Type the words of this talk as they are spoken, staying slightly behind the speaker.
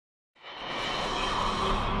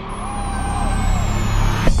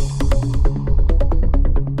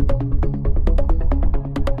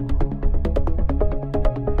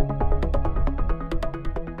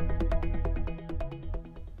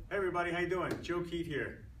Keit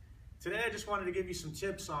here. Today I just wanted to give you some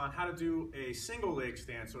tips on how to do a single leg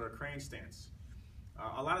stance or a crane stance.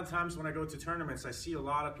 A lot of times when I go to tournaments, I see a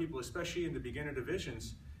lot of people, especially in the beginner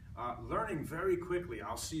divisions, learning very quickly.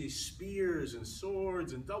 I'll see spears and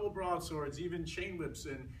swords and double broadswords, even chain whips,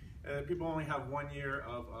 and people only have 1 year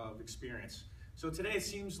of experience. So today it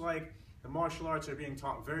seems like the martial arts are being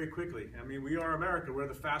taught very quickly. I mean, we are America, we're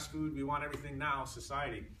the fast food, we want everything now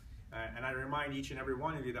society. And I remind each and every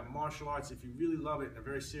one of you that martial arts, if you really love it and are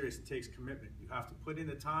very serious, it takes commitment. You have to put in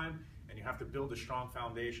the time and you have to build a strong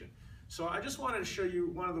foundation. So I just wanted to show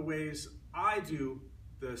you one of the ways I do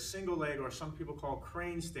the single leg, or some people call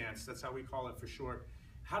crane stance, that's how we call it for short,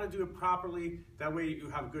 how to do it properly. That way you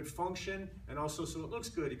have good function and also so it looks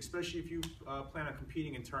good, especially if you plan on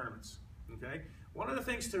competing in tournaments. Okay? One of the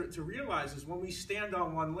things to realize is when we stand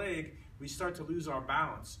on one leg, we start to lose our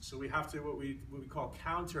balance. So we have to what we call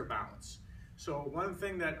counterbalance. So one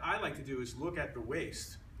thing that I like to do is look at the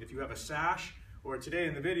waist. If you have a sash, or today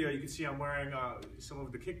in the video you can see I'm wearing some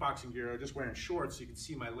of the kickboxing gear, or just wearing shorts so you can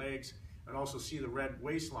see my legs and also see the red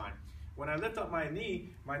waistline. When I lift up my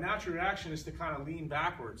knee, my natural reaction is to kind of lean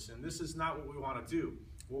backwards, and this is not what we want to do.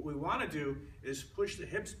 What we want to do is push the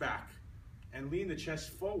hips back and lean the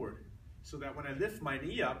chest forward, so that when I lift my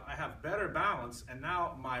knee up, I have better balance, and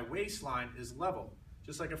now my waistline is level,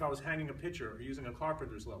 just like if I was hanging a picture or using a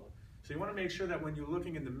carpenter's level. So you want to make sure that when you're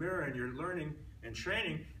looking in the mirror and you're learning and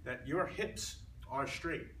training, that your hips are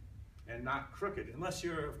straight and not crooked, unless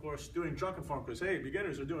you're, of course, doing drunken form, because, hey,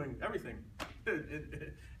 beginners are doing everything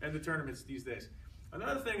in the tournaments these days.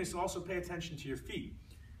 Another thing is to also pay attention to your feet.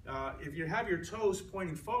 If you have your toes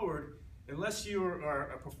pointing forward, unless you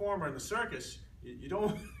are a performer in the circus, you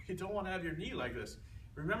don't want to have your knee like this.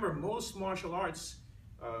 Remember, most martial arts,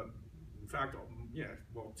 in fact, yeah,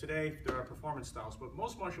 well, today there are performance styles, but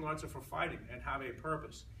most martial arts are for fighting and have a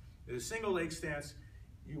purpose. In a single leg stance,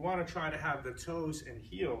 you want to try to have the toes and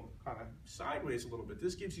heel kind of sideways a little bit.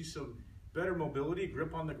 This gives you some better mobility,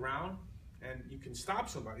 grip on the ground, and you can stop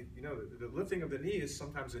somebody. You know, the lifting of the knee is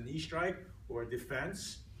sometimes a knee strike or a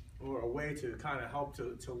defense or a way to kind of help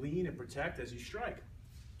to lean and protect as you strike.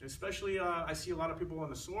 Especially, I see a lot of people in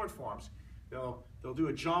the sword forms. They'll do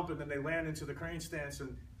a jump and then they land into the crane stance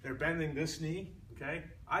and they're bending this knee, okay?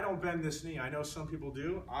 I don't bend this knee. I know some people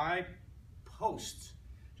do. I post,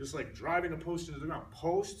 just like driving a post into the ground.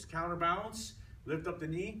 Post, counterbalance, lift up the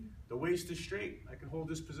knee, the waist is straight. I can hold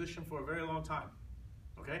this position for a very long time,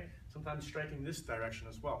 okay? Sometimes striking this direction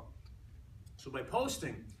as well. So by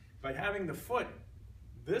posting, by having the foot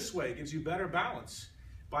this way, gives you better balance.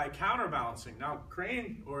 By counterbalancing. Now,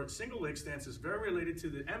 crane or single leg stance is very related to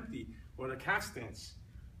the empty or the cat stance.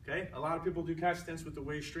 Okay, a lot of people do cat stance with the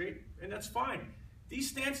waist straight, and that's fine. These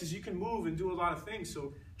stances you can move and do a lot of things,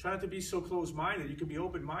 so try not to be so closed-minded. You can be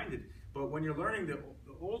open-minded, but when you're learning, the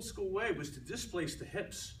old school way was to displace the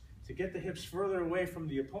hips, to get the hips further away from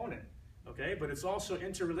the opponent. Okay, but it's also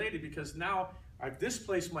interrelated because now I've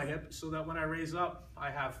displaced my hip so that when I raise up, I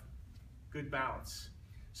have good balance.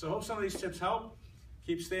 So I hope some of these tips help.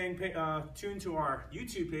 Keep staying tuned to our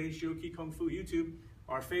YouTube page, Keit Kung Fu YouTube,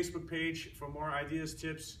 our Facebook page for more ideas,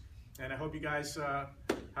 tips, and I hope you guys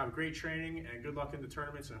have great training and good luck in the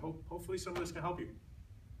tournaments, and hopefully some of this can help you.